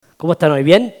¿Cómo están hoy?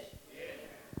 ¿Bien?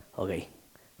 Ok.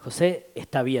 José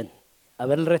está bien. A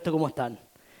ver el resto cómo están.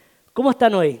 ¿Cómo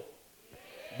están hoy?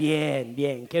 Bien,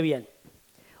 bien, qué bien.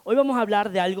 Hoy vamos a hablar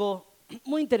de algo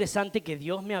muy interesante que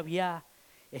Dios me había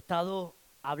estado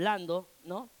hablando,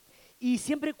 ¿no? Y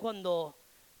siempre cuando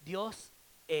Dios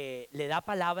le da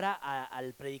palabra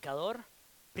al predicador,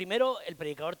 primero el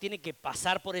predicador tiene que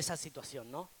pasar por esa situación,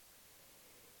 ¿no?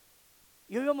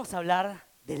 Y hoy vamos a hablar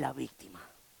de la víctima.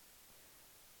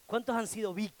 ¿Cuántos han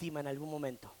sido víctimas en algún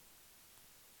momento?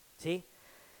 ¿Sí?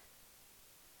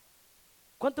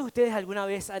 ¿Cuántos de ustedes alguna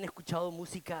vez han escuchado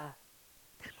música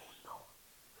del mundo?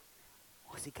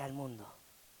 Música del mundo.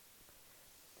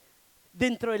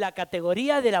 Dentro de la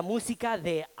categoría de la música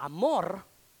de amor,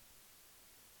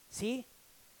 ¿sí?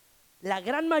 La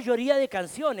gran mayoría de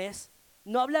canciones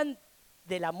no hablan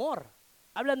del amor,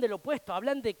 hablan del opuesto,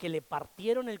 hablan de que le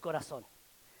partieron el corazón.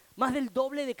 Más del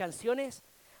doble de canciones,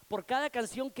 por cada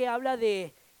canción que habla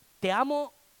de te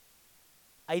amo,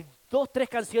 hay 2, 3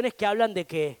 canciones que hablan de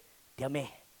que te amé.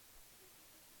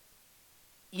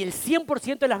 Y el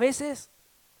 100% de las veces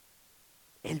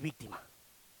es víctima,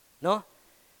 ¿no?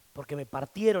 Porque me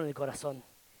partieron el corazón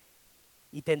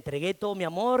y te entregué todo mi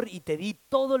amor y te di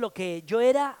todo lo que yo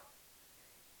era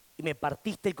y me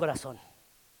partiste el corazón.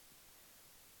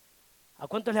 ¿A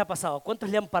cuántos les ha pasado? ¿A cuántos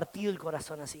le han partido el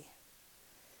corazón así?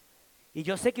 Y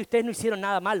yo sé que ustedes no hicieron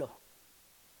nada malo.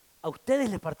 A ustedes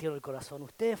les partieron el corazón,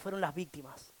 ustedes fueron las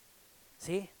víctimas,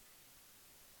 ¿sí?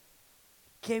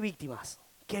 ¿Qué víctimas?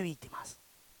 ¿Qué víctimas?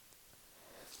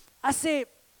 Hace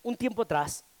un tiempo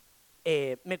atrás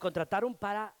me contrataron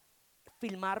para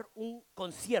filmar un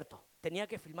concierto. Tenía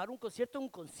que filmar un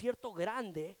concierto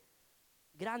grande,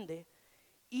 grande,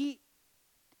 y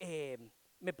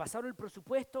me pasaron el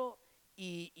presupuesto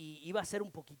y iba a ser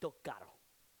un poquito caro.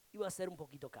 Iba a ser un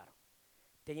poquito caro.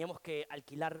 Teníamos que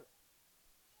alquilar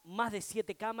más de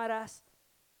 7 cámaras,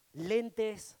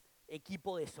 lentes,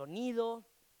 equipo de sonido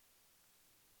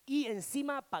y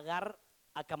encima pagar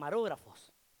a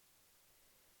camarógrafos.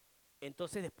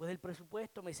 Entonces, después del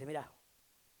presupuesto, me dice, mira,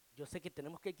 yo sé que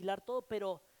tenemos que alquilar todo,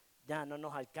 pero ya no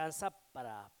nos alcanza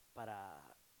para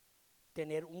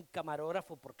tener un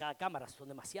camarógrafo por cada cámara, son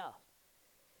demasiados.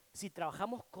 Si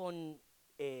trabajamos con,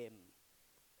 eh,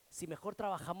 si mejor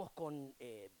trabajamos con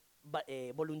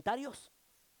voluntarios,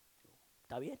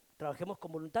 está bien, trabajemos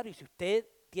con voluntarios. Si usted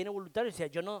tiene voluntarios, o sea,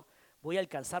 yo no voy a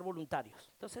alcanzar voluntarios.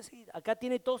 Entonces, sí, acá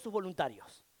tiene todos sus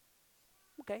voluntarios.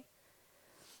 Ok.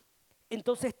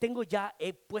 Entonces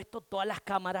he puesto todas las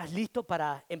cámaras listo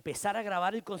para empezar a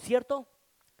grabar el concierto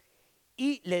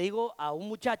y le digo a un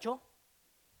muchacho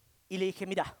y le dije,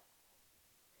 mira,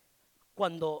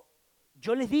 cuando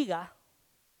yo les diga,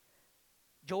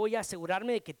 yo voy a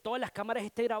asegurarme de que todas las cámaras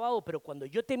estén grabadas, pero cuando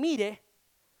yo te mire,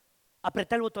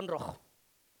 apretá el botón rojo.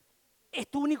 Es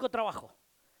tu único trabajo.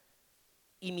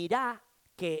 Y mirá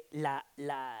que,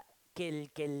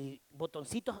 que el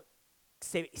botoncito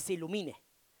se ilumine.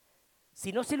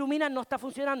 Si no se ilumina, no está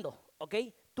funcionando, ¿ok?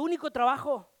 Tu único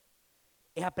trabajo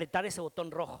es apretar ese botón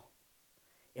rojo.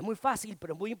 Es muy fácil,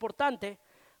 pero es muy importante,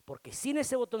 porque sin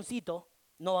ese botoncito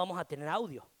no vamos a tener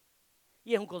audio.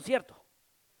 Y es un concierto.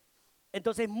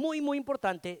 Entonces es muy, muy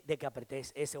importante de que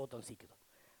apretes ese botoncito.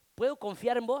 ¿Puedo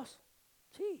confiar en vos?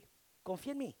 Sí,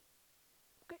 confía en mí.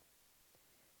 Okay.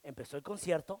 Empezó el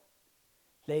concierto,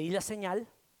 le di la señal.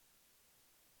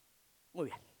 Muy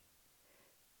bien.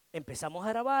 Empezamos a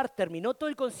grabar, terminó todo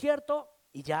el concierto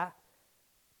y ya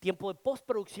tiempo de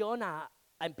postproducción a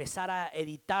empezar a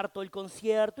editar todo el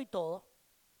concierto y todo.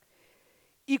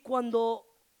 Y cuando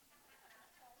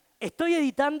estoy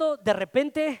editando, de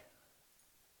repente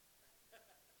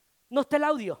no está el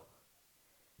audio.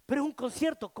 Pero es un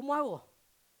concierto, ¿cómo hago?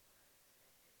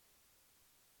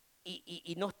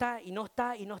 Y no está, y no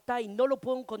está, y no está, y no lo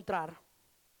puedo encontrar.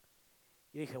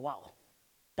 Yo dije, wow,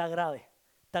 está grave.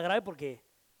 Está grave porque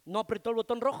no apretó el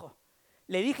botón rojo.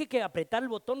 Le dije que apretar el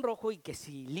botón rojo y que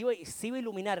si se iba a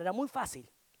iluminar, era muy fácil.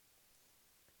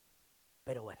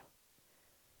 Pero bueno,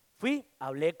 fui,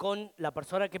 hablé con la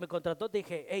persona que me contrató, te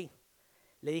dije, hey,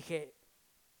 le dije,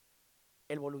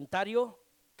 el voluntario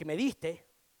que me diste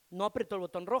no apretó el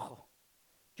botón rojo.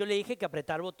 Yo le dije que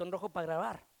apretara el botón rojo para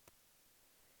grabar.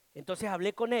 Entonces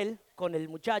hablé con él, con el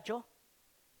muchacho.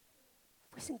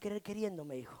 Fue sin querer queriendo,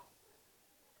 me dijo.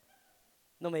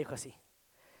 No me dijo así.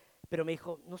 Pero me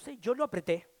dijo, no sé, yo lo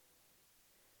apreté.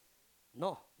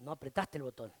 No, no apretaste el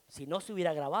botón. Si no, se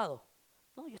hubiera grabado.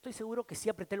 No, yo estoy seguro que sí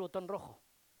apreté el botón rojo.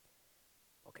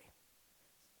 Ok.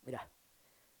 Mira,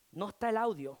 no está el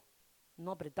audio,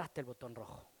 no apretaste el botón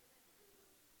rojo.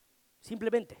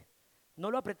 Simplemente, no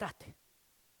lo apretaste.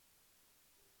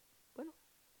 Bueno,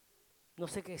 No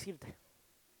sé qué decirte.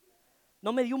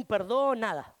 No me dio un perdón,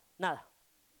 nada, nada.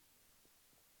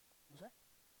 No sé.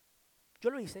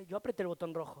 Yo lo hice, yo apreté el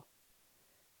botón rojo.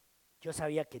 Yo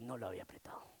sabía que no lo había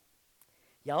apretado.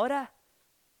 Y ahora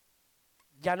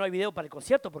ya no hay video para el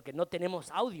concierto porque no tenemos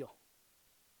audio.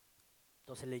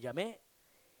 Entonces le llamé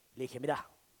y le dije, mira,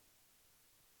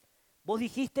 vos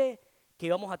dijiste que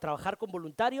íbamos a trabajar con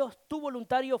voluntarios. Tu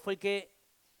voluntario fue el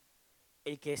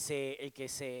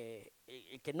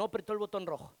que no apretó el botón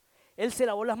rojo. Él se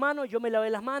lavó las manos, yo me lavé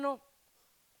las manos.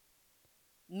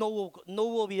 No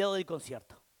hubo video del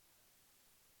concierto.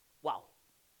 Wow.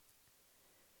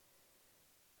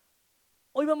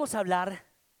 Hoy vamos a hablar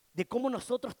de cómo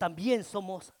nosotros también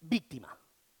somos víctimas,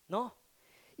 ¿no?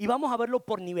 Y vamos a verlo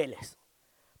por niveles.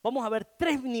 Vamos a ver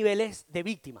 3 niveles de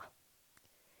víctima.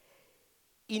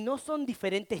 Y no son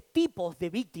diferentes tipos de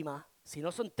víctima,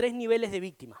 sino son 3 niveles de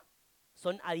víctima.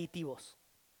 Son aditivos,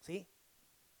 ¿sí?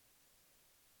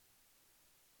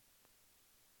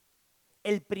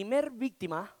 El primer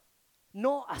víctima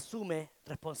no asume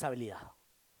responsabilidad.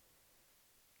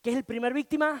 ¿Qué es el primer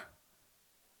víctima?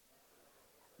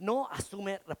 No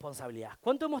asume responsabilidad.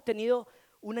 ¿Cuánto hemos tenido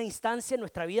una instancia en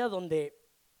nuestra vida donde,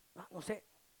 no sé,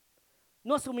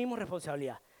 no asumimos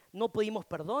responsabilidad? No pedimos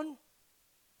perdón,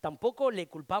 tampoco le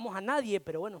culpamos a nadie,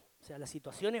 pero bueno, o sea, las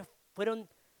situaciones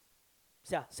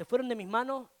se fueron de mis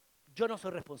manos, yo no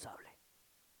soy responsable.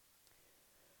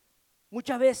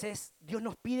 Muchas veces Dios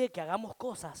nos pide que hagamos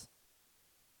cosas,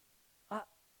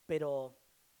 pero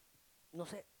no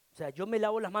sé, o sea, yo me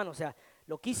lavo las manos, o sea,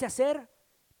 lo quise hacer,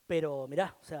 pero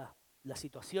mirá, o sea, la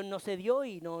situación no se dio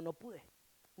y no pude.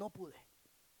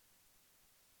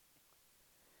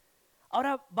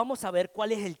 Ahora vamos a ver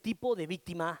cuál es el tipo de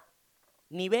víctima.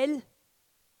 Nivel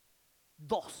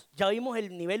 2. Ya vimos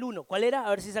el nivel 1. ¿Cuál era? A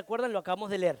ver si se acuerdan, lo acabamos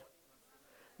de leer.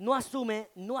 No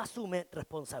asume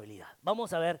responsabilidad.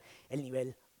 Vamos a ver el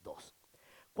nivel 2.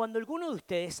 Cuando alguno de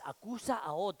ustedes acusa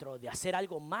a otro de hacer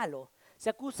algo malo,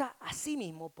 se acusa a sí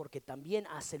mismo porque también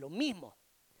hace lo mismo.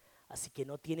 Así que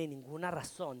no tiene ninguna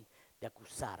razón de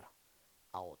acusar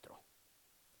a otro.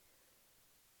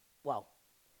 Wow.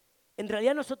 En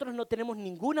realidad nosotros no tenemos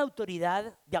ninguna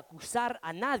autoridad de acusar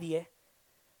a nadie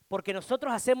porque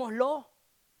nosotros hacemos lo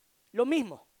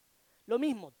mismo. Lo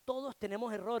mismo, todos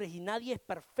tenemos errores y nadie es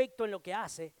perfecto en lo que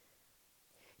hace.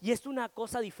 Y es una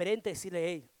cosa diferente decirle,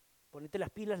 hey, ponete las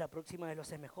pilas, la próxima vez lo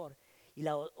haces mejor. Y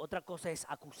la otra cosa es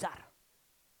acusar.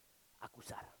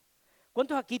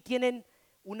 ¿Cuántos aquí tienen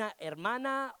una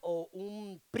hermana o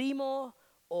un primo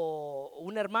o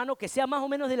un hermano que sea más o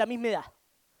menos de la misma edad?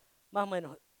 Más o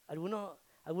menos.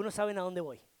 Algunos saben a dónde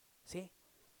voy, ¿sí?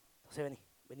 Entonces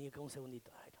vení acá un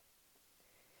segundito.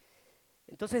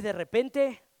 Entonces de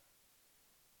repente,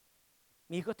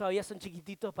 mis hijos todavía son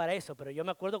chiquititos para eso, pero yo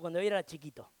me acuerdo cuando yo era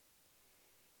chiquito.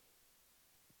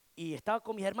 Y estaba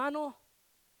con mis hermanos,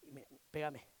 y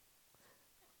pégame.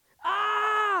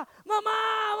 ¡Ah!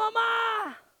 ¡Mamá!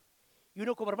 ¡Mamá! Y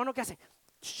uno como hermano, ¿qué hace?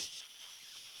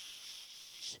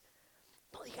 Shh,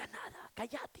 no digas nada,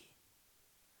 cállate.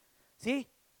 ¿Sí?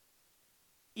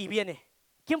 Y viene.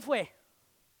 ¿Quién fue?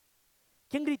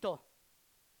 ¿Quién gritó?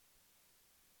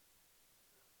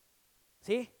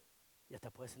 ¿Sí? Ya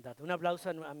te puedes sentarte. Un aplauso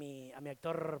a mi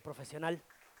actor profesional.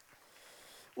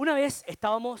 Una vez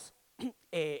estaba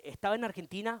en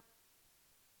Argentina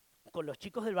con los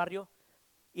chicos del barrio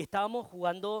y estábamos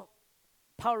jugando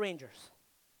Power Rangers.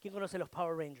 ¿Quién conoce los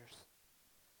Power Rangers?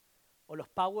 O los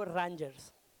Power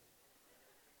Rangers.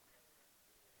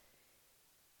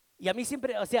 Y a mí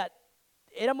siempre, o sea,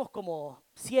 éramos como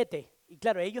 7. Y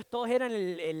claro, ellos todos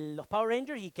eran los Power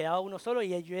Rangers y quedaba uno solo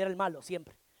y yo era el malo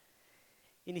siempre.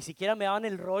 Y ni siquiera me daban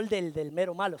el rol del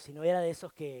mero malo, sino era de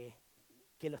esos que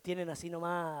los tienen así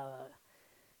nomás,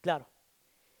 claro.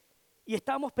 Y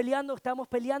estábamos peleando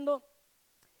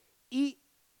y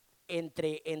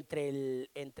entre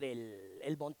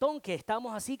el montón que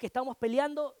estábamos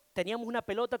peleando, teníamos una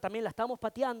pelota, también la estábamos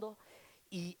pateando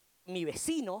y mi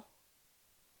vecino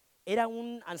era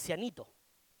un ancianito,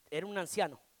 era un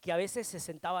anciano que a veces se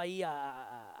sentaba ahí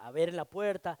a ver en la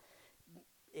puerta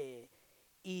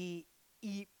y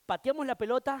pateamos la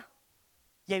pelota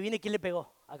y ahí viene quién le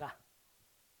pegó acá.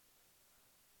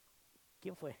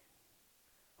 ¿Quién fue?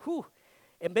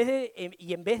 En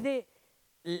vez de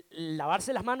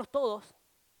lavarse las manos todos,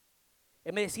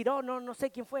 en vez de decir, oh, no sé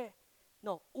quién fue.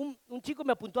 No, un chico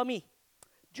me apuntó a mí.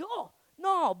 ¿Yo?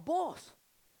 No, vos.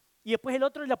 Y después el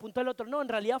otro le apuntó al otro. No, en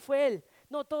realidad fue él.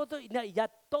 No, todo y ya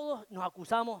todos nos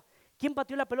acusamos. ¿Quién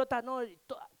pateó la pelota? No,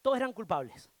 todos eran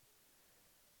culpables.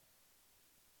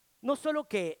 No solo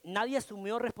que nadie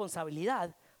asumió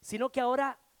responsabilidad, sino que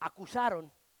ahora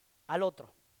acusaron al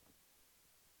otro.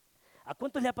 ¿A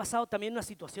cuántos le ha pasado también una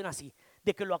situación así?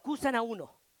 De que lo acusan a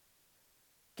uno.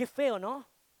 Qué feo, ¿no?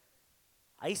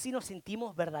 Ahí sí nos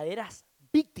sentimos verdaderas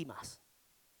víctimas.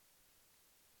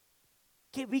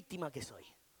 ¿Qué víctima que soy?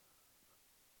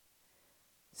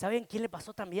 ¿Saben quién le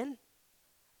pasó también?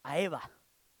 A Eva.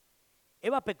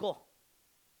 Eva pecó.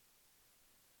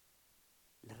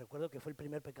 Les recuerdo que fue el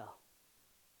primer pecado.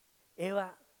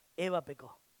 Eva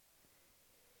pecó.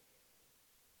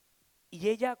 Y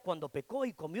ella cuando pecó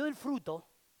y comió del fruto,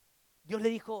 Dios le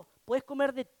dijo, puedes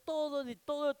comer de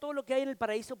todo lo que hay en el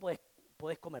paraíso,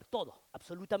 puedes comer todo,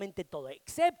 absolutamente todo,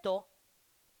 excepto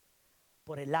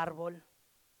por el árbol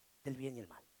del bien y el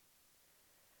mal.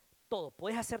 Todo,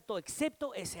 puedes hacer todo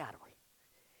excepto ese árbol.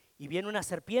 Y viene una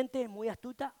serpiente muy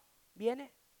astuta,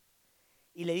 viene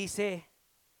y le dice,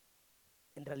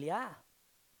 en realidad,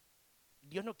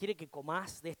 Dios no quiere que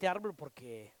comas de este árbol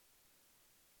porque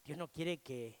Dios no quiere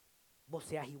que vos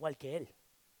seas igual que Él.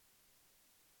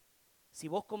 Si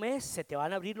vos comés, se te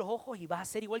van a abrir los ojos y vas a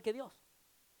ser igual que Dios.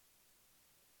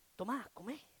 Tomá,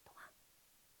 comé, tomá.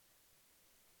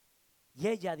 Y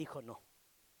ella dijo, no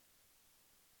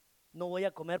voy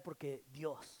a comer porque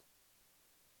Dios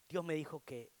me dijo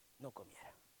que no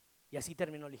comiera. Y así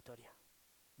terminó la historia,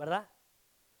 ¿verdad?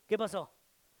 ¿Qué pasó?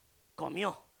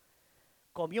 Comió,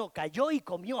 cayó y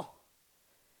comió.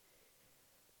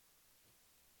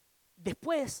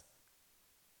 Después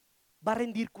va a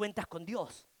rendir cuentas con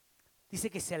Dios.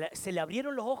 Dice que se le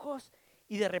abrieron los ojos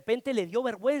y de repente le dio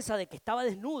vergüenza de que estaba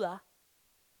desnuda.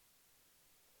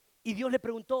 Y Dios le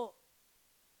preguntó,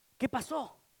 ¿qué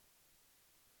pasó?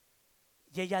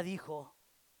 Y ella dijo,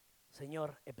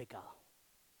 Señor, he pecado.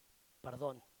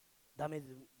 Perdón, dame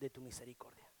de tu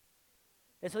misericordia.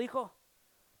 ¿Eso dijo?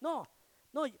 No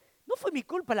fue mi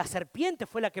culpa, la serpiente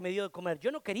fue la que me dio de comer.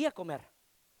 Yo no quería comer.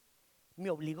 Me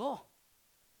obligó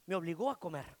a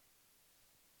comer.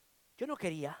 Yo no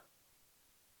quería.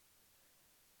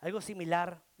 Algo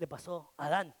similar le pasó a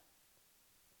Adán.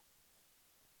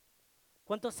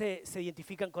 ¿Cuántos se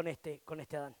identifican con este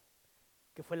Adán?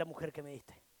 Que fue la mujer que me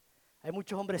diste. Hay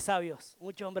muchos hombres sabios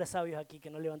aquí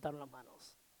que no levantaron las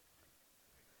manos.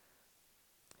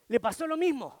 Le pasó lo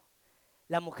mismo.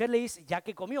 La mujer le dice, ya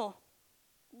que comió,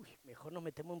 mejor nos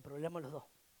metemos en problemas los dos.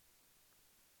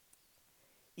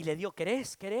 Y le dio,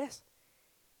 ¿querés?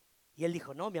 Y él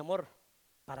dijo, no, mi amor,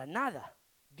 para nada.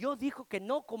 Dios dijo que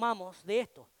no comamos de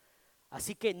esto,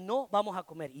 así que no vamos a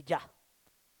comer y ya.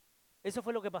 Eso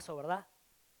fue lo que pasó, ¿verdad?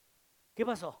 ¿Qué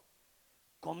pasó?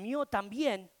 Comió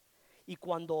también y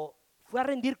cuando fue a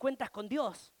rendir cuentas con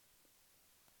Dios,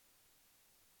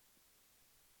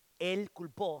 él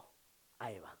culpó a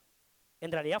Eva.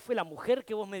 En realidad fue la mujer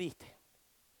que vos me diste.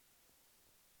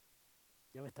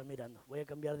 Ya me están mirando, voy a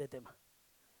cambiar de tema.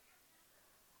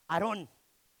 Aarón.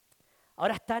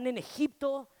 Ahora están en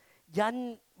Egipto, ya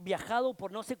han viajado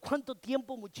por no sé cuánto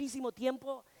tiempo, muchísimo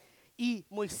tiempo, y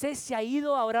Moisés se ha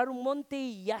ido a orar un monte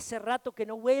y ya hace rato que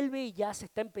no vuelve y ya se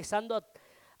está empezando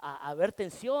a ver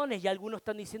tensiones y algunos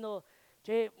están diciendo,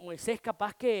 che, Moisés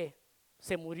capaz que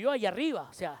se murió allá arriba,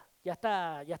 o sea, ya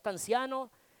está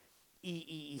anciano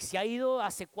y se ha ido,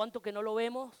 hace cuánto que no lo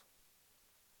vemos,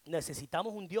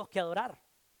 necesitamos un Dios que adorar.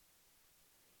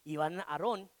 Y van a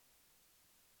Aarón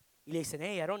y le dicen,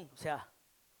 hey Aarón, o sea,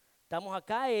 estamos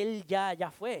acá, él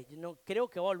ya fue, yo no creo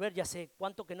que va a volver, ya sé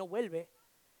cuánto que no vuelve,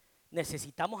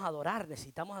 necesitamos adorar.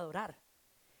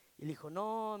 Y le dijo,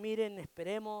 no, miren,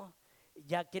 esperemos,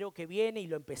 ya creo que viene, y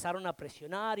lo empezaron a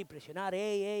presionar,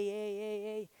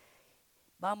 hey,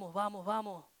 vamos.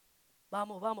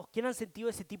 ¿Quién han sentido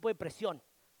ese tipo de presión?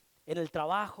 En el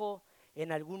trabajo,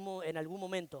 en algún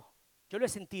momento. Yo lo he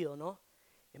sentido, ¿no?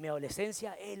 En mi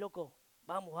adolescencia, loco,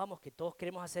 vamos, que todos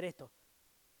queremos hacer esto.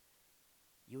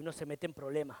 Y uno se mete en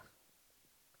problemas.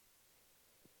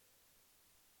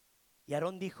 Y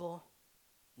Aarón dijo,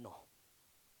 no.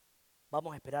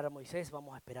 Vamos a esperar a Moisés,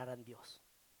 vamos a esperar a Dios.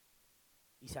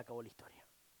 Y se acabó la historia.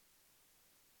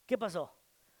 ¿Qué pasó?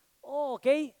 Ok,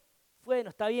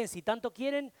 bueno, está bien, si tanto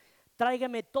quieren,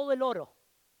 tráigame todo el oro.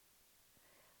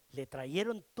 Le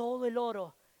trajeron todo el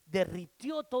oro,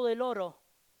 derritió todo el oro,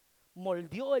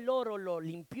 moldeó el oro, lo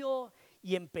limpió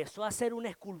y empezó a hacer una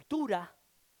escultura.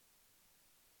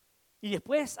 Y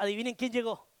después, adivinen quién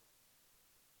llegó.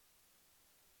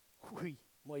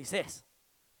 Moisés.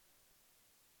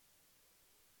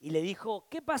 Y le dijo,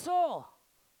 ¿qué pasó?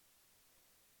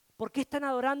 ¿Por qué están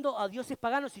adorando a dioses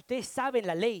paganos si ustedes saben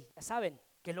la ley? Ya saben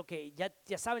qué es lo que,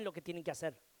 ya saben lo que tienen que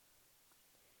hacer.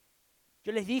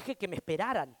 Yo les dije que me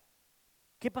esperaran.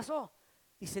 ¿Qué pasó?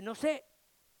 Dice, no sé,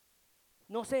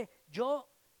 yo,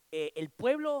 el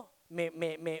pueblo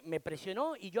me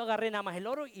presionó y yo agarré nada más el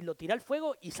oro y lo tiré al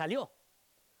fuego y salió.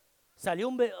 Salió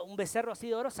un becerro así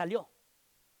de oro, salió.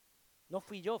 No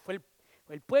fui yo, fue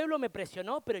el pueblo me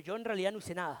presionó, pero yo en realidad no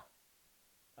hice nada.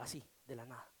 Así, de la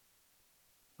nada.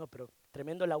 No, pero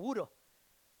tremendo laburo.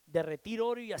 Derretir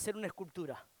oro y hacer una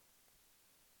escultura.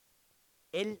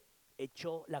 Él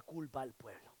echó la culpa al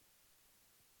pueblo.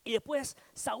 Y después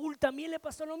Saúl también le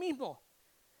pasó lo mismo.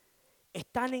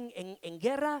 Están en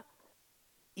guerra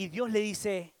y Dios le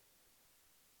dice,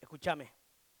 escúchame,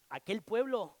 aquel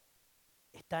pueblo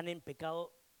están en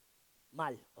pecado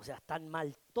mal, o sea, están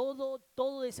mal.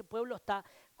 Todo ese pueblo está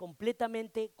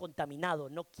completamente contaminado.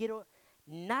 No quiero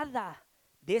nada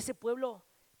de ese pueblo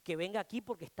que venga aquí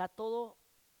porque está todo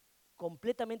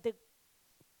completamente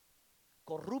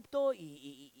corrupto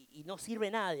y no sirve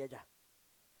nada de allá.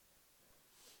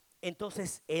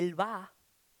 Entonces él va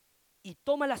y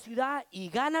toma la ciudad y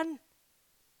ganan.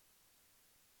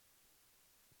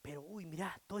 Pero, uy,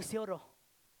 mirá, todo ese oro.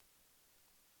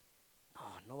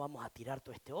 No vamos a tirar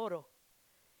todo este oro.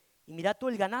 Y mirá todo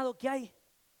el ganado que hay.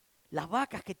 Las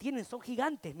vacas que tienen son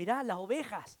gigantes, mirá, las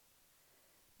ovejas.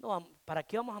 No, ¿para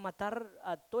qué vamos a matar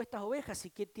a todas estas ovejas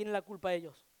si qué tienen la culpa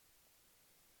ellos?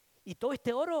 Y todo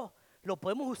este oro lo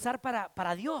podemos usar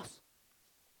para Dios.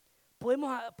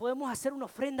 Podemos hacer una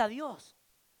ofrenda a Dios.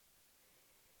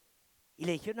 Y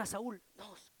le dijeron a Saúl,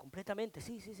 no, completamente,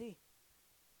 sí.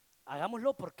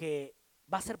 Hagámoslo porque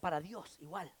va a ser para Dios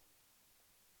igual.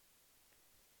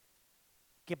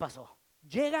 ¿Qué pasó?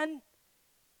 Llegan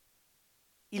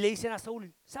y le dicen a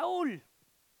Saúl, Saúl,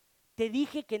 te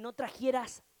dije que no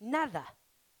trajeras nada.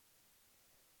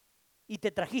 Y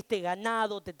te trajiste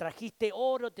ganado, te trajiste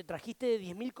oro, te trajiste de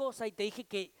 10,000 cosas y te dije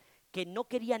que no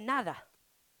quería nada.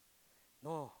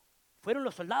 No, fueron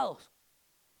los soldados.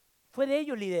 Fue de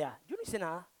ellos la idea. Yo no hice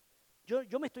nada.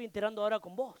 Yo me estoy enterando ahora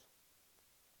con vos.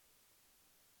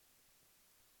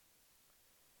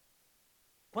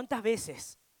 ¿Cuántas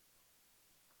veces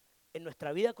en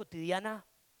nuestra vida cotidiana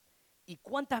y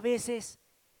cuántas veces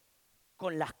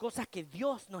con las cosas que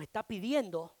Dios nos está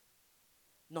pidiendo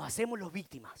nos hacemos los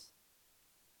víctimas?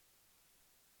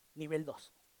 Nivel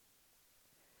 2.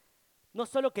 No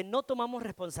solo que no tomamos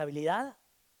responsabilidad,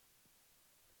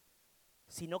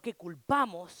 sino que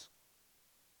culpamos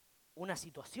una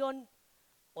situación,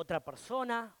 otra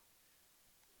persona,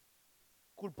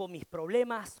 culpo mis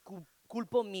problemas,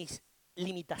 culpo mis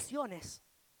limitaciones.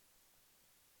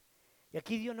 Y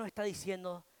aquí Dios nos está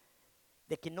diciendo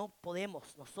de que no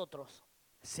podemos nosotros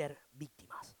ser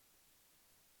víctimas.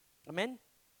 Amén.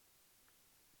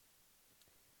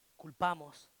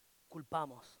 Culpamos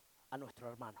a nuestro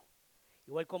hermano.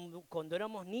 Igual cuando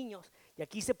éramos niños, y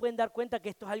aquí se pueden dar cuenta que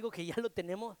esto es algo que ya lo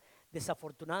tenemos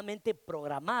desafortunadamente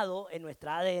programado en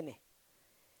nuestra ADN.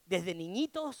 Desde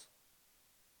niñitos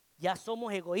ya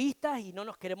somos egoístas y no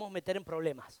nos queremos meter en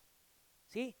problemas.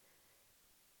 ¿Sí?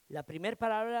 La primera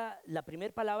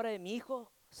palabra de mi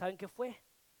hijo, ¿saben qué fue?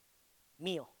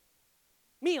 Mío.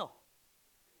 Mío.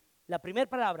 La primera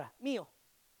palabra, mío.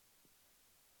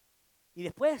 Y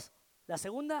después, la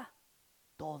segunda,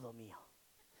 todo mío.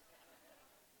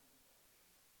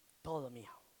 Todo mío.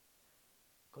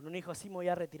 Con un hijo así me voy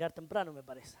a retirar temprano, me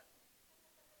parece.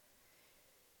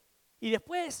 Y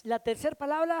después, la tercera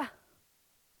palabra,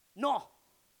 no.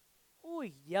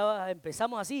 Uy, ya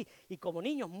empezamos así. Y como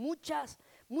niños,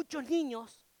 muchos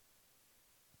niños,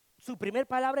 su primer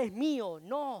palabra es mío,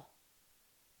 no.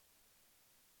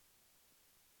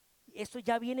 Eso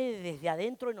ya viene desde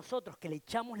adentro de nosotros, que le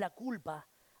echamos la culpa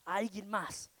a alguien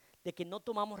más de que no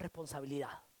tomamos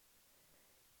responsabilidad.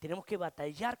 Tenemos que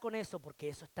batallar con eso porque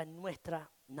eso está en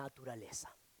nuestra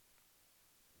naturaleza.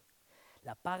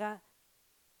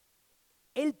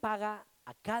 Él paga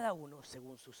a cada uno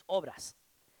según sus obras.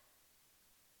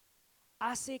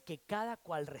 Hace que cada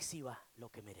cual reciba lo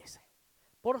que merece.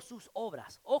 Por sus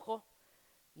obras. Ojo,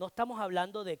 no estamos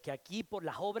hablando de que aquí por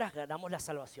las obras ganamos la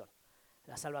salvación.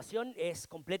 La salvación es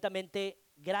completamente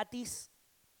gratis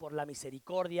por la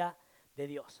misericordia de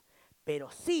Dios. Pero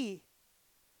sí,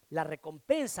 la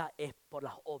recompensa es por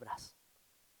las obras.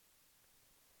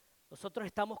 Nosotros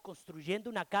estamos construyendo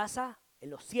una casa en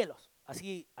los cielos,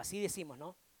 así decimos,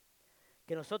 ¿no?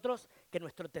 Que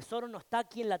nuestro tesoro no está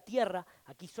aquí en la tierra,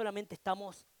 aquí solamente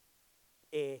estamos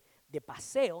de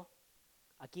paseo,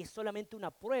 aquí es solamente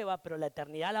una prueba, pero la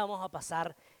eternidad la vamos a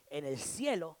pasar en el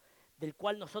cielo, del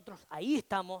cual nosotros ahí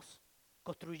estamos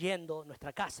construyendo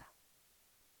nuestra casa.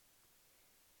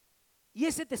 Y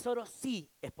ese tesoro sí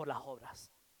es por las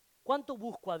obras. ¿Cuánto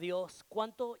busco a Dios?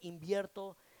 ¿Cuánto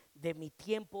invierto de mi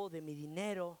tiempo, de mi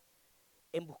dinero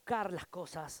en buscar las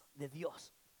cosas de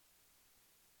Dios?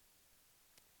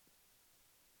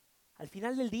 Al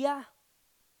final del día,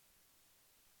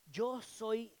 yo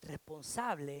soy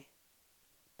responsable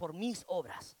por mis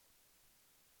obras.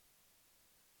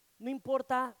 No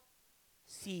importa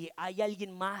si hay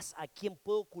alguien más a quien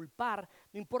puedo culpar,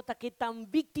 no importa qué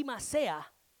tan víctima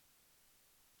sea,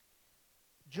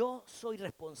 yo soy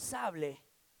responsable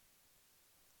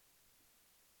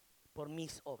por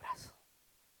mis obras.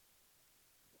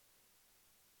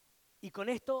 Y con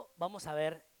esto vamos a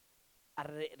ver, a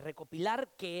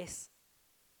recopilar qué es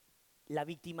la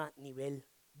víctima nivel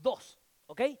 2,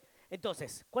 ¿ok?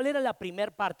 Entonces, ¿cuál era la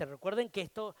primera parte? Recuerden que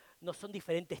esto no son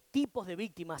diferentes tipos de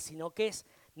víctimas, sino que es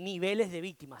niveles de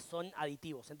víctimas, son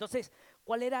aditivos. Entonces,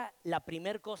 ¿cuál era la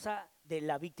primera cosa de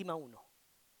la víctima 1?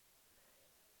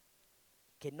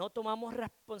 Que no tomamos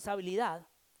responsabilidad,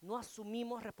 no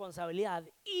asumimos responsabilidad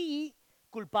y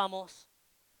culpamos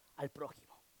al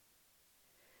prójimo.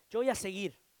 Yo voy a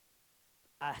seguir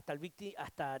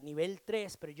hasta nivel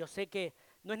 3, pero yo sé que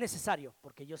no es necesario,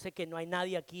 porque yo sé que no hay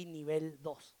nadie aquí nivel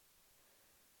 2.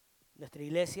 Nuestra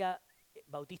iglesia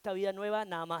Bautista Vida Nueva,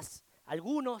 nada más,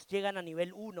 algunos llegan a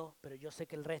nivel 1, pero yo sé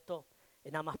que el resto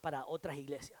es nada más para otras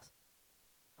iglesias.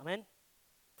 Amén.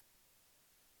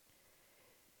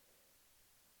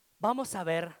 Vamos a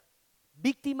ver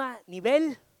víctima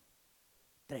nivel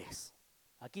 3.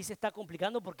 Aquí se está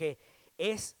complicando porque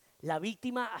es la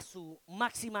víctima a su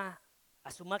máxima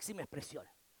expresión,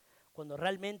 cuando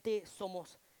realmente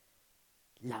somos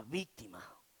la víctima,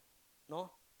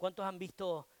 ¿no? ¿Cuántos han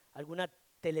visto alguna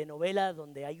telenovela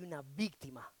donde hay una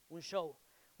víctima, un show,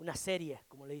 una serie,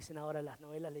 como le dicen ahora las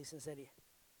novelas, le dicen serie?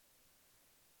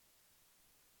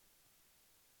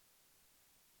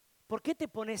 ¿Por qué te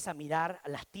pones a mirar a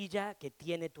la astilla que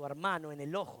tiene tu hermano en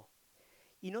el ojo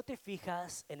y no te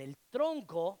fijas en el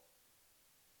tronco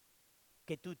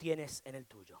que tú tienes en el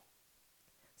tuyo?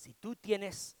 Si tú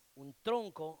tienes un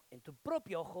tronco en tu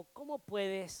propio ojo, ¿cómo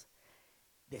puedes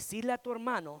decirle a tu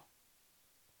hermano,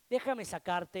 déjame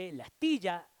sacarte la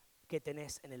astilla que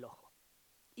tenés en el ojo?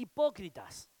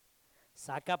 Hipócritas,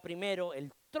 saca primero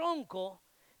el tronco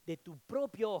de tu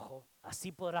propio ojo,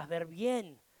 así podrás ver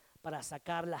bien para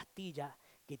sacar la astilla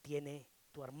que tiene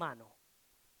tu hermano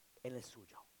en el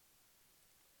suyo.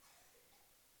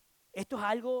 Esto es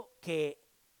algo que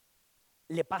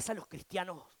le pasa a los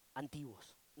cristianos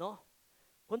antiguos, ¿no?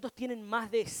 ¿Cuántos tienen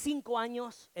más de 5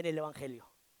 años en el Evangelio?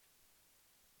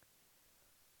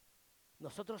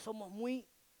 Nosotros somos muy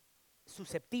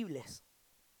susceptibles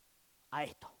a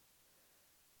esto,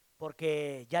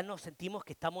 porque ya nos sentimos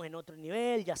que estamos en otro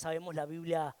nivel, ya sabemos la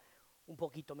Biblia un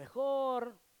poquito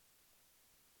mejor,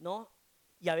 ¿no?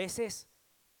 Y a veces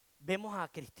vemos a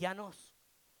cristianos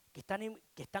que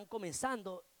están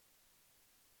comenzando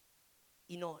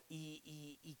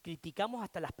y criticamos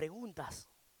hasta las preguntas.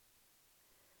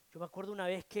 Yo me acuerdo una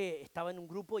vez que estaba en un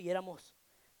grupo y éramos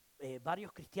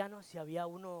varios cristianos y había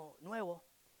uno nuevo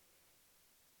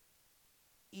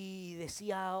y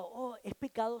decía, oh, ¿es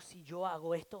pecado si yo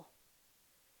hago esto?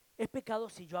 ¿Es pecado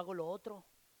si yo hago lo otro?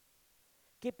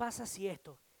 ¿Qué pasa si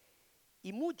esto?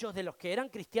 Y muchos de los que eran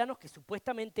cristianos, que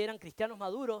supuestamente eran cristianos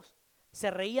maduros, se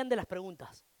reían de las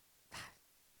preguntas.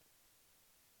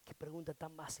 ¡Qué pregunta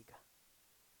tan básica!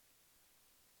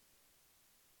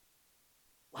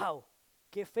 ¡Wow!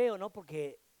 ¡Qué feo!, ¿no?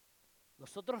 Porque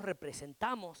nosotros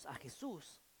representamos a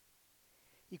Jesús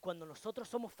y cuando nosotros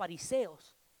somos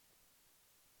fariseos,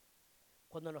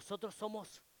 cuando nosotros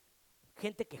somos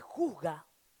gente que juzga,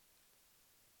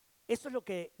 eso es lo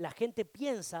que la gente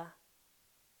piensa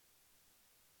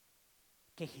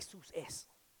que Jesús es,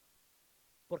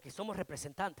 porque somos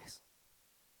representantes.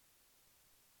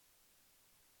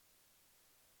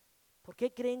 ¿Por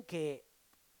qué creen que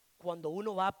cuando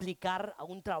uno va a aplicar a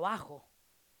un trabajo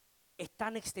es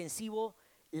tan extensivo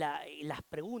las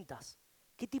preguntas?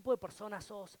 ¿Qué tipo de persona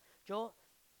sos? Yo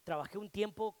trabajé un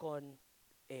tiempo con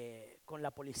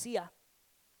la policía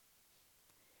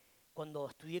cuando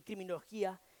estudié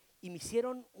criminología y me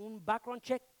hicieron un background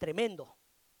check tremendo.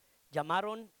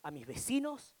 Llamaron a mis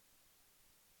vecinos,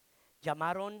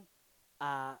 llamaron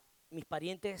a mis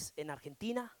parientes en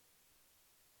Argentina,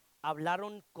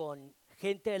 hablaron con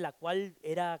gente de la cual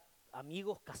era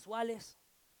amigos casuales,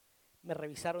 me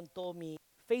revisaron todo mi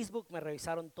Facebook, me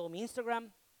revisaron todo mi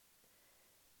Instagram,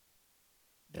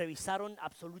 revisaron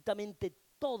absolutamente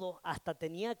todo, hasta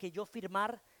tenía que yo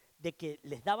firmar de que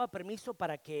les daba permiso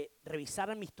para que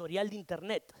revisaran mi historial de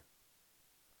internet.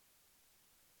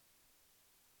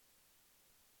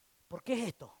 ¿Por qué es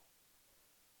esto?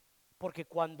 Porque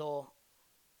cuando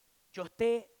yo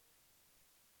esté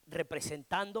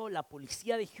representando la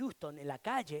policía de Houston en la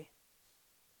calle,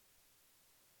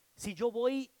 si yo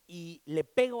voy y le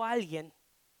pego a alguien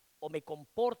o me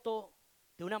comporto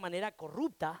de una manera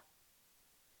corrupta,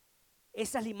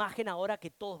 Esa es la imagen ahora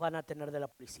que todos van a tener de la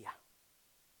policía.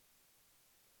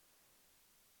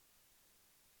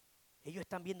 Ellos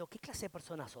están viendo qué clase de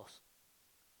persona sos.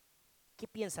 ¿Qué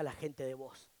piensa la gente de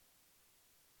vos?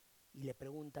 Y le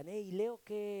preguntan, ¿y Leo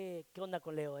qué onda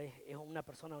con Leo? ¿Es una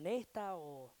persona honesta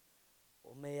o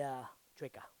media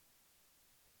chueca?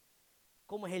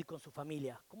 ¿Cómo es él con su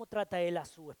familia? ¿Cómo trata él a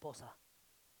su esposa?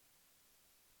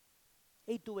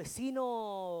 ¿Y tu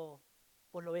vecino,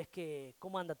 vos lo ves que,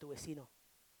 cómo anda tu vecino?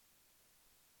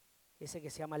 Ese que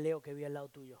se llama Leo que vive al lado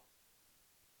tuyo.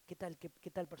 ¿Qué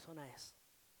tal persona es?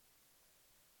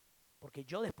 Porque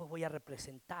yo después voy a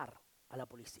representar a la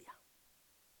policía.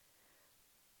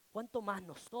 ¿Cuánto más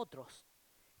nosotros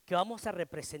que vamos a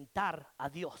representar a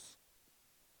Dios?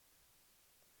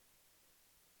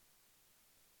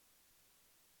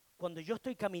 Cuando yo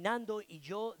estoy caminando y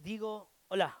yo digo,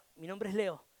 hola, mi nombre es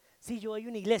Leo. Sí, yo voy a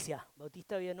una iglesia,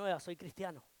 Bautista de Villanueva, soy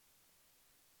cristiano.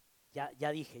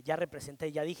 Ya dije, ya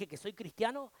representé, ya dije que soy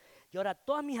cristiano y ahora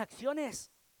todas mis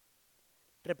acciones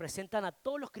representan a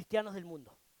todos los cristianos del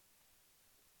mundo.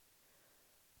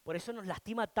 Por eso nos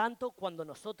lastima tanto cuando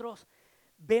nosotros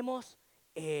vemos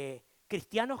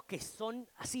cristianos que son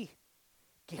así,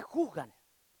 que juzgan,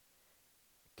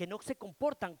 que no se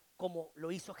comportan como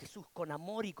lo hizo Jesús, con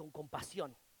amor y con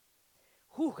compasión.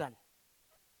 Juzgan.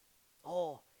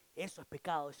 Oh, eso es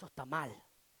pecado, eso está mal.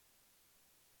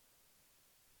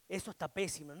 Eso está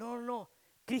pésimo. No,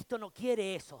 Cristo no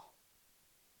quiere eso.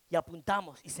 Y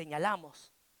apuntamos y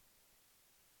señalamos.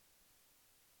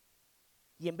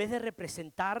 Y en vez de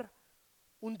representar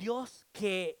un Dios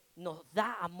que nos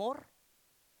da amor,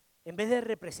 en vez de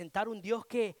representar un Dios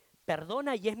que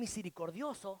perdona y es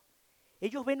misericordioso,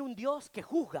 ellos ven un Dios que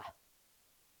juzga.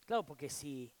 Claro, porque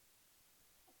si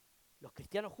los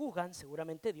cristianos juzgan,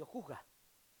 seguramente Dios juzga.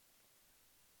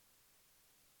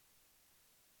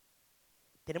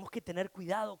 Tenemos que tener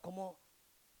cuidado cómo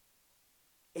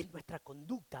es nuestra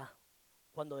conducta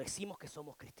cuando decimos que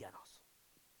somos cristianos.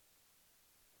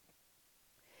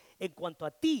 En cuanto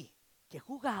a ti, que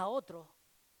juzgas a otro,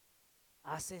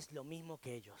 haces lo mismo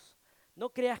que ellos.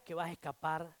 No creas que vas a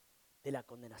escapar de la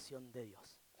condenación de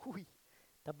Dios. Uy,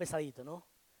 está pesadito, ¿no?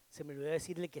 Se me olvidó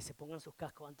decirle que se pongan sus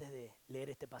cascos antes de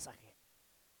leer este pasaje.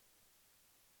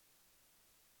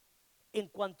 En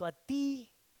cuanto a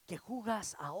ti, que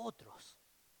juzgas a otros,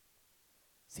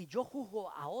 si yo juzgo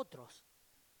a otros,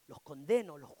 los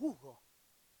condeno, los juzgo,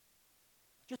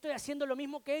 yo estoy haciendo lo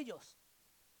mismo que ellos.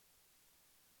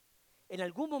 En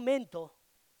algún momento,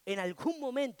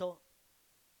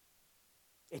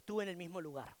 estuve en el mismo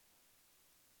lugar.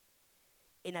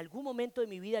 En algún momento de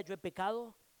mi vida yo he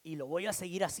pecado y lo voy a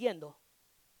seguir haciendo.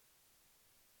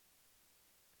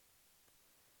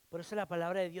 Por eso la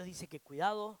palabra de Dios dice que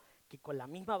cuidado, que con la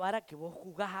misma vara que vos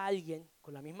juzgás a alguien,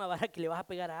 con la misma vara que le vas a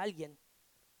pegar a alguien,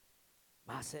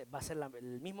 va a ser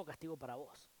el mismo castigo para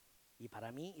vos, y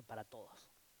para mí, y para todos.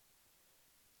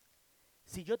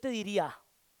 Si yo te diría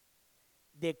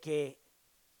de que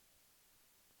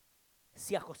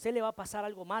si a José le va a pasar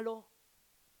algo malo,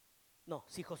 no,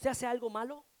 si José hace algo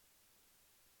malo,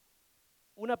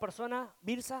 una persona,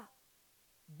 Birsa,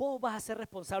 vos vas a ser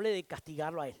responsable de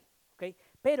castigarlo a él, ¿ok?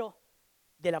 Pero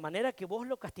de la manera que vos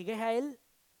lo castigues a él,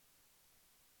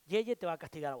 Yeye te va a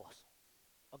castigar a vos,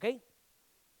 ¿ok?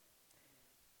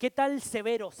 ¿Qué tal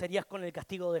severo serías con el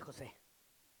castigo de José?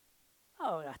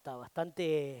 Ahora está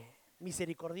bastante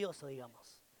misericordioso,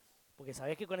 digamos, porque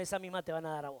sabés que con esa misma te van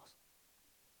a dar a vos.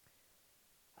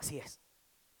 Así es.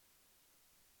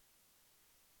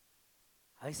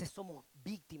 A veces somos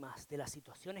víctimas de las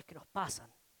situaciones que nos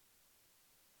pasan.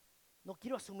 No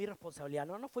quiero asumir responsabilidad,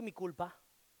 no fue mi culpa.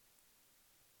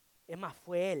 Es más,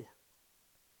 fue él.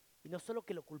 Y no solo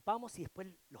que lo culpamos y después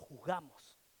lo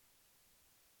juzgamos.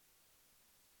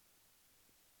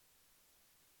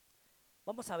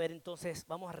 Vamos a ver entonces,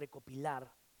 vamos a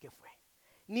recopilar qué fue.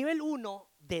 Nivel 1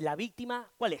 de la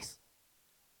víctima, ¿cuál es?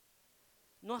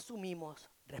 No asumimos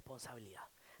responsabilidad.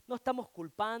 No estamos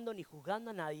culpando ni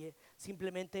juzgando a nadie,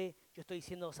 simplemente yo estoy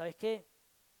diciendo, ¿sabes qué?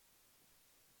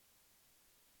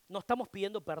 No estamos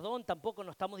pidiendo perdón, tampoco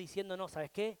nos estamos diciendo, no,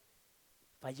 ¿sabes qué?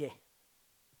 Fallé.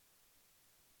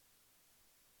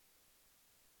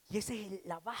 Y esa es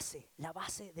la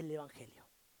base del Evangelio.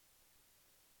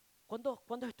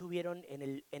 ¿Cuándo estuvieron en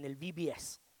el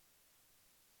VBS?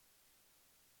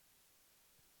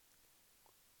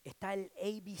 Está el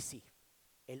ABC,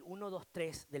 el 1, 2,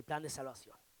 3 del plan de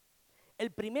salvación.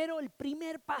 El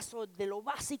primer paso de lo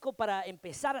básico para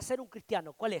empezar a ser un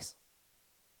cristiano, ¿cuál es?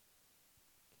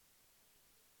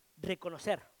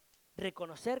 Reconocer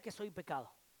que soy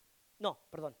pecado. No,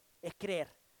 perdón, es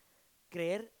creer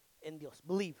en Dios,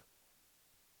 believe.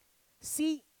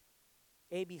 Si,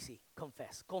 ABC,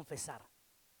 confesar.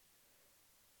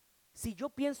 Si yo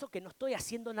pienso que no estoy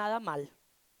haciendo nada mal,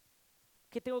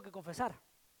 ¿qué tengo que confesar?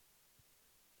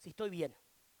 Si estoy bien.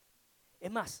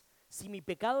 Es más, si mi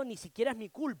pecado ni siquiera es mi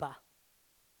culpa,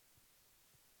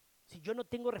 si yo no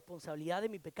tengo responsabilidad de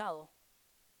mi pecado,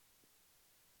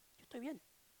 yo estoy bien.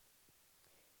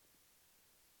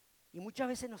 Y muchas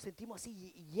veces nos sentimos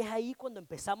así y es ahí cuando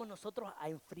empezamos nosotros a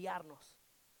enfriarnos.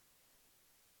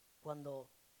 Cuando,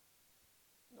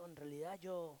 no, en realidad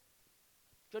yo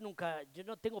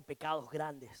no tengo pecados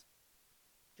grandes.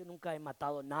 Yo nunca he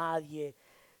matado a nadie,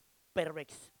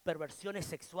 perversiones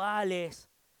sexuales,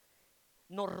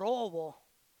 no robo.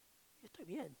 Yo estoy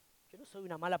bien. Yo no soy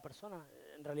una mala persona.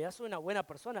 En realidad soy una buena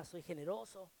persona. Soy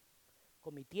generoso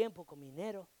con mi tiempo, con mi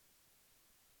dinero.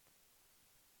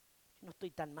 Yo no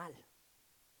estoy tan mal.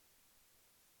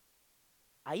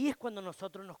 Ahí es cuando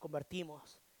nosotros nos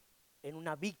convertimos en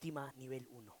una víctima nivel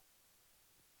 1.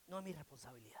 No es mi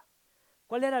responsabilidad.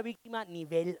 ¿Cuál era víctima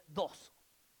nivel 2?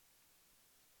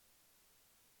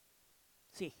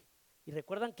 Sí, y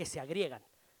recuerdan que se agregan.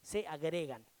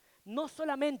 No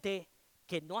solamente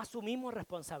que no asumimos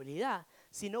responsabilidad,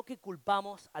 sino que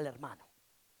culpamos al hermano.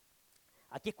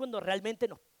 Aquí es cuando realmente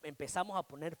nos empezamos a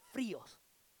poner fríos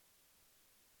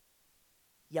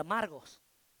y amargos.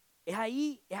 Es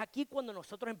aquí cuando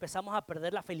nosotros empezamos a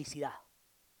perder la felicidad.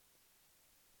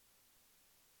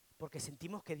 Porque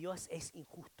sentimos que Dios es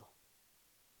injusto.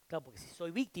 Claro, porque si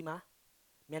soy víctima,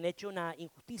 me han hecho una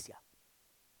injusticia.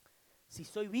 Si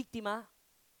soy víctima,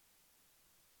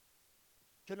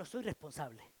 yo no soy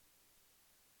responsable.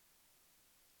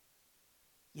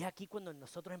 Y es aquí cuando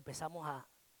nosotros empezamos a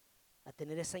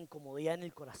tener esa incomodidad en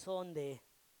el corazón de,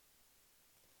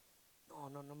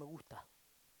 no me gusta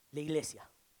la iglesia.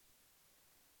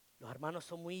 Los hermanos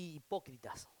son muy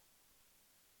hipócritas.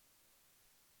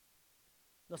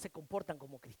 No se comportan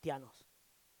como cristianos.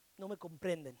 No me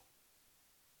comprenden.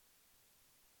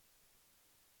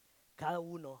 Cada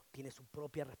uno tiene su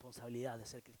propia responsabilidad de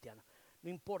ser cristiano. No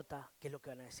importa qué es lo que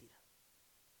van a decir.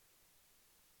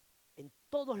 En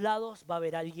todos lados va a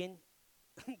haber alguien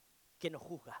que nos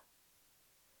juzga.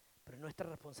 Pero es nuestra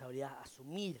responsabilidad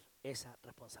asumir esa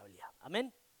responsabilidad.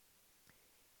 Amén.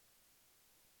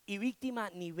 Y víctima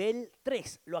nivel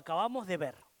 3, lo acabamos de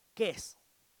ver. ¿Qué es?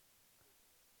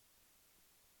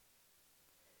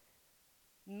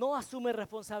 No asume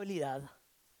responsabilidad,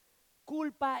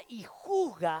 culpa y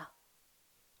juzga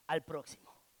al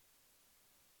próximo.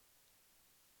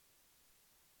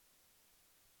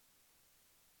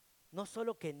 No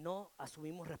solo que no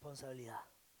asumimos responsabilidad,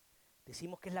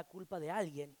 decimos que es la culpa de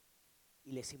alguien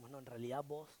y le decimos, no, en realidad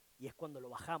vos, y es cuando lo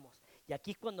bajamos. Y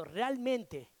aquí es cuando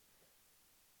realmente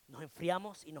nos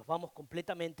enfriamos y nos vamos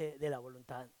completamente de la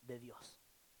voluntad de Dios.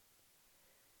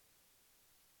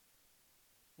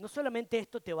 No solamente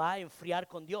esto te va a enfriar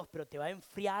con Dios, pero te va a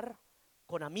enfriar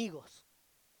con amigos.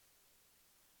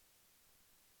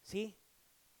 ¿Sí?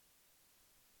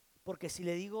 Porque si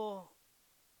le digo,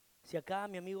 si acá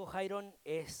mi amigo Jairon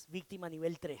es víctima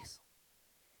nivel 3,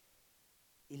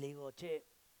 y le digo, che,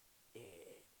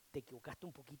 te equivocaste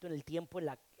un poquito en el tiempo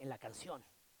en la canción.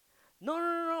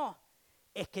 No,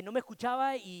 es que no me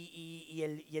escuchaba y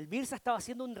el Birsa estaba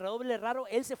haciendo un redoble raro,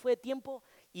 él se fue de tiempo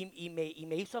y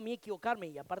me hizo a mí equivocarme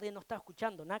y aparte no estaba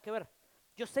escuchando, nada que ver.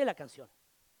 Yo sé la canción.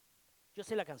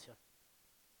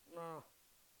 No.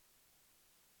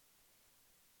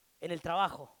 En el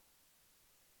trabajo.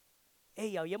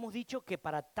 Hey, habíamos dicho que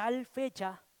para tal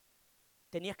fecha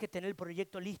tenías que tener el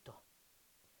proyecto listo.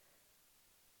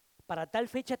 Para tal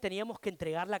fecha teníamos que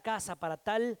entregar la casa, para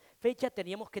tal fecha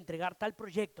teníamos que entregar tal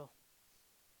proyecto.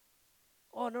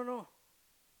 Oh, no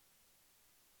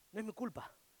es mi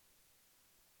culpa.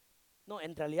 No,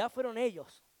 en realidad fueron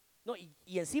ellos. No,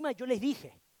 y encima yo les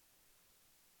dije,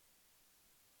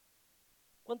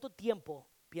 ¿cuánto tiempo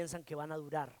piensan que van a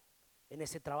durar en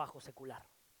ese trabajo secular?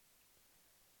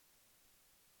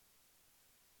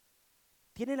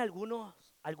 ¿Tienen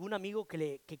algún amigo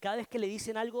que cada vez que le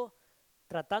dicen algo,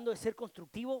 tratando de ser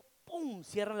constructivo, ¡pum!,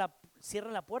 cierran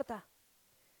la puerta?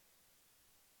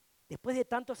 Después de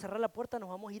tanto cerrar la puerta nos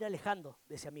vamos a ir alejando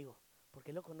de ese amigo,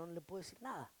 porque loco, no le puedo decir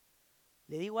nada.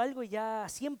 Le digo algo y ya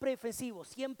siempre defensivo,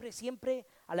 siempre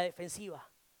a la defensiva.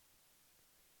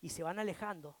 Y se van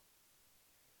alejando.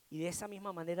 Y de esa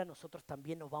misma manera nosotros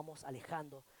también nos vamos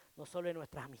alejando, no solo de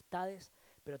nuestras amistades,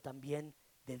 pero también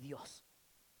de Dios.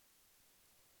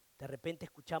 De repente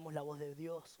escuchamos la voz de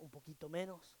Dios un poquito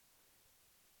menos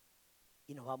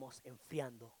y nos vamos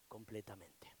enfriando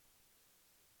completamente.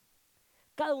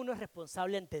 Cada uno es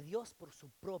responsable ante Dios por su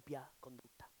propia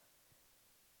conducta.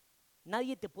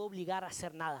 Nadie te puede obligar a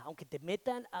hacer nada, aunque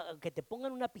aunque te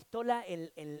pongan una pistola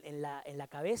en la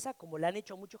cabeza, como le han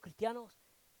hecho a muchos cristianos,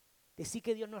 decir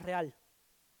que Dios no es real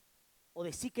o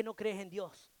decir que no crees en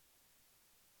Dios.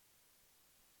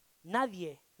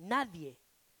 Nadie,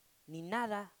 ni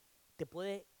nada te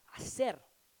puede hacer,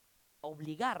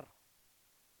 obligar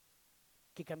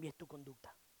que cambies tu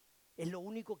conducta. Es lo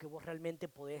único que vos realmente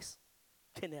podés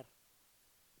tener.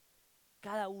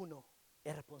 Cada uno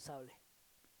es responsable.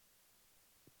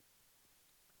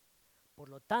 Por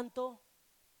lo tanto,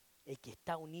 el que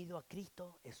está unido a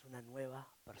Cristo es una nueva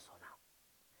persona.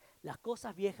 Las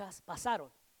cosas viejas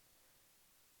pasaron,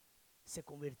 se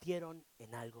convirtieron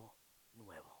en algo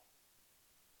nuevo.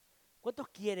 ¿Cuántos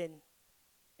quieren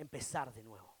empezar de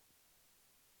nuevo?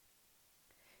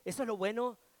 Eso es lo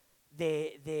bueno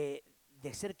de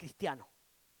ser cristiano,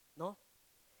 ¿no?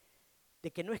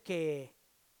 De que no es que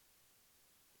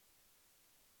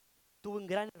tuve un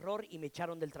gran error y me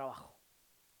echaron del trabajo.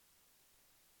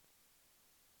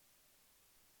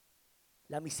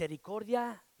 La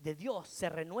misericordia de Dios se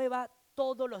renueva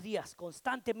todos los días,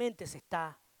 constantemente se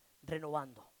está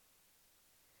renovando.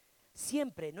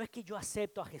 Siempre, no es que yo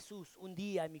acepto a Jesús un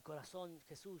día en mi corazón,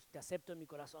 Jesús, te acepto en mi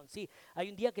corazón. Sí, hay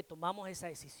un día que tomamos esa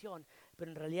decisión, pero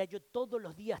en realidad yo todos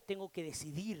los días tengo que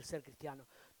decidir ser cristiano.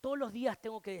 Todos los días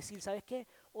tengo que decir, ¿sabes qué?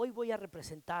 Hoy voy a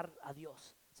representar a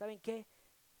Dios. ¿Saben qué?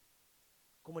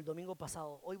 Como el domingo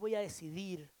pasado, hoy voy a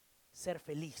decidir ser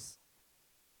feliz.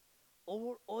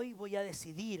 Hoy voy a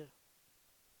decidir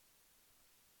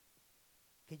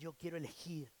que yo quiero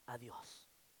elegir a Dios.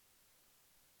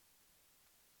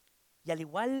 Y al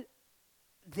igual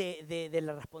de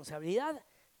la responsabilidad,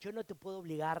 yo no te puedo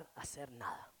obligar a hacer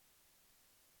nada.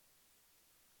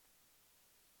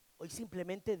 Hoy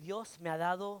simplemente Dios me ha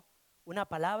dado una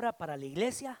palabra para la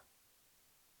iglesia,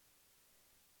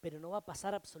 pero no va a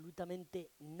pasar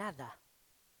absolutamente nada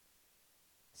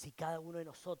si cada uno de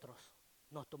nosotros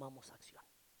no tomamos acción.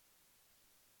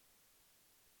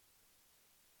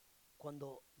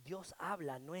 Cuando Dios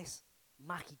habla, no es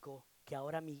mágico que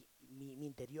ahora mi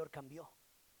interior cambió.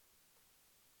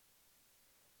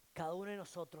 Cada uno de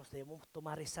nosotros debemos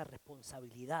tomar esa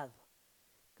responsabilidad.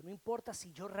 Que no importa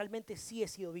si yo realmente sí he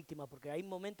sido víctima, porque hay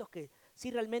momentos que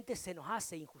sí realmente se nos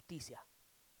hace injusticia.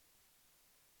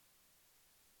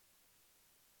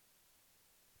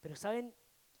 Pero ¿saben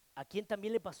a quién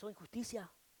también le pasó injusticia?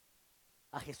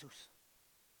 A Jesús.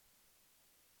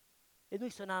 Él no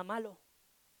hizo nada malo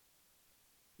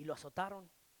y lo azotaron.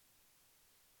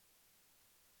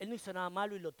 Él no hizo nada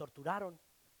malo y lo torturaron.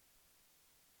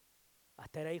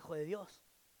 Hasta era hijo de Dios.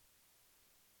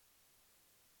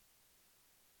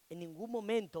 En ningún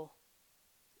momento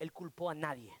él culpó a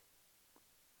nadie.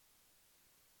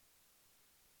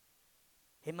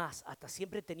 Es más, hasta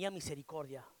siempre tenía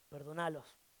misericordia.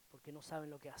 Perdónalos, porque no saben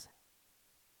lo que hacen.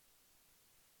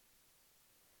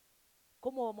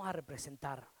 ¿Cómo vamos a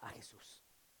representar a Jesús?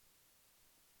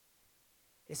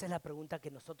 Esa es la pregunta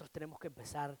que nosotros tenemos que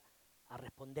empezar a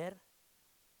responder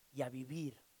y a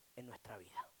vivir en nuestra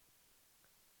vida.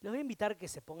 Les voy a invitar a que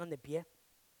se pongan de pie,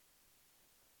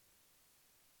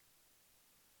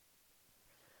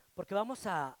 porque vamos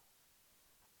a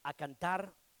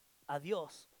cantar a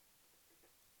Dios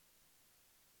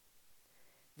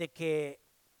de que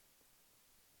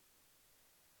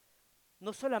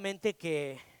no solamente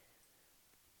que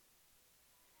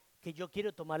yo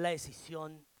quiero tomar la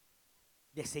decisión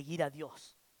de seguir a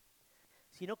Dios,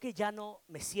 sino que ya no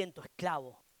me siento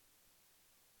esclavo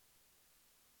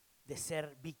de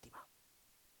ser víctima.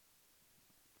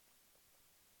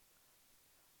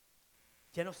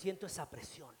 Ya no siento esa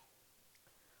presión,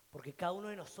 porque cada uno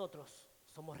de nosotros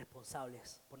somos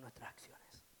responsables por nuestras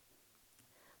acciones.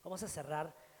 Vamos a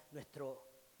cerrar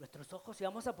nuestros ojos y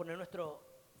vamos a poner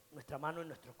nuestra mano en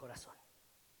nuestro corazón.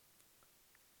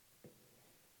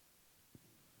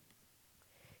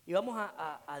 Y vamos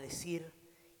a decir,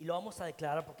 y lo vamos a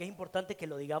declarar, porque es importante que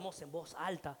lo digamos en voz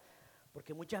alta,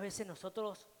 porque muchas veces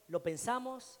nosotros lo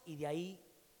pensamos y de ahí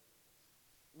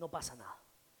no pasa nada.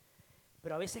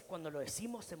 Pero a veces cuando lo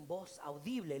decimos en voz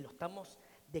audible, lo estamos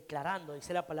declarando.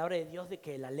 Dice la palabra de Dios de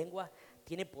que la lengua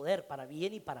tiene poder para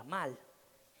bien y para mal.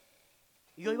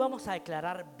 Y hoy vamos a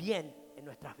declarar bien en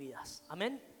nuestras vidas.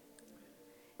 Amén.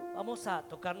 Vamos a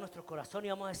tocar nuestro corazón y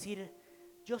vamos a decir,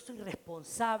 yo soy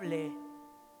responsable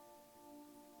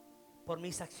por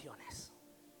mis acciones.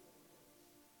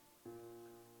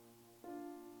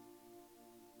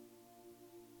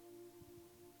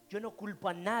 Yo no culpo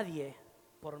a nadie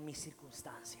por mi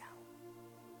circunstancia.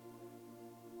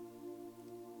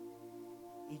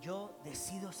 Y yo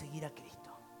decido seguir a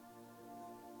Cristo.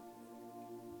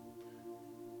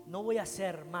 no voy a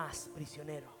ser más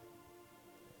prisionero.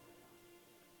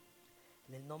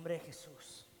 En el nombre de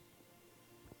Jesús.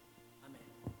 Amén.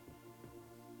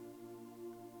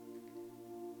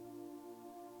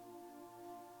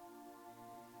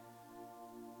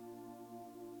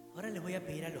 Ahora les voy a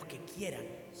pedir a los que quieran,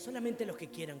 solamente los que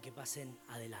quieran, que pasen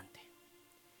adelante.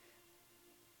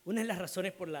 Una de las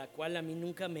razones por la cual a mí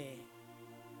nunca me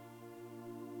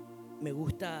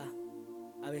gusta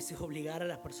a veces obligar a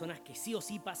las personas que sí o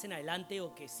sí pasen adelante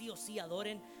o que sí o sí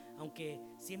adoren, aunque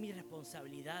sí es mi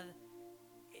responsabilidad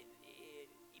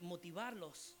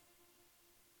motivarlos,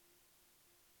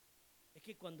 es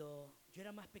que cuando yo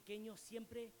era más pequeño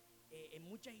siempre en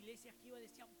muchas iglesias que iba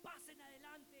decían pasen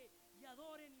adelante y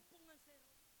adoren y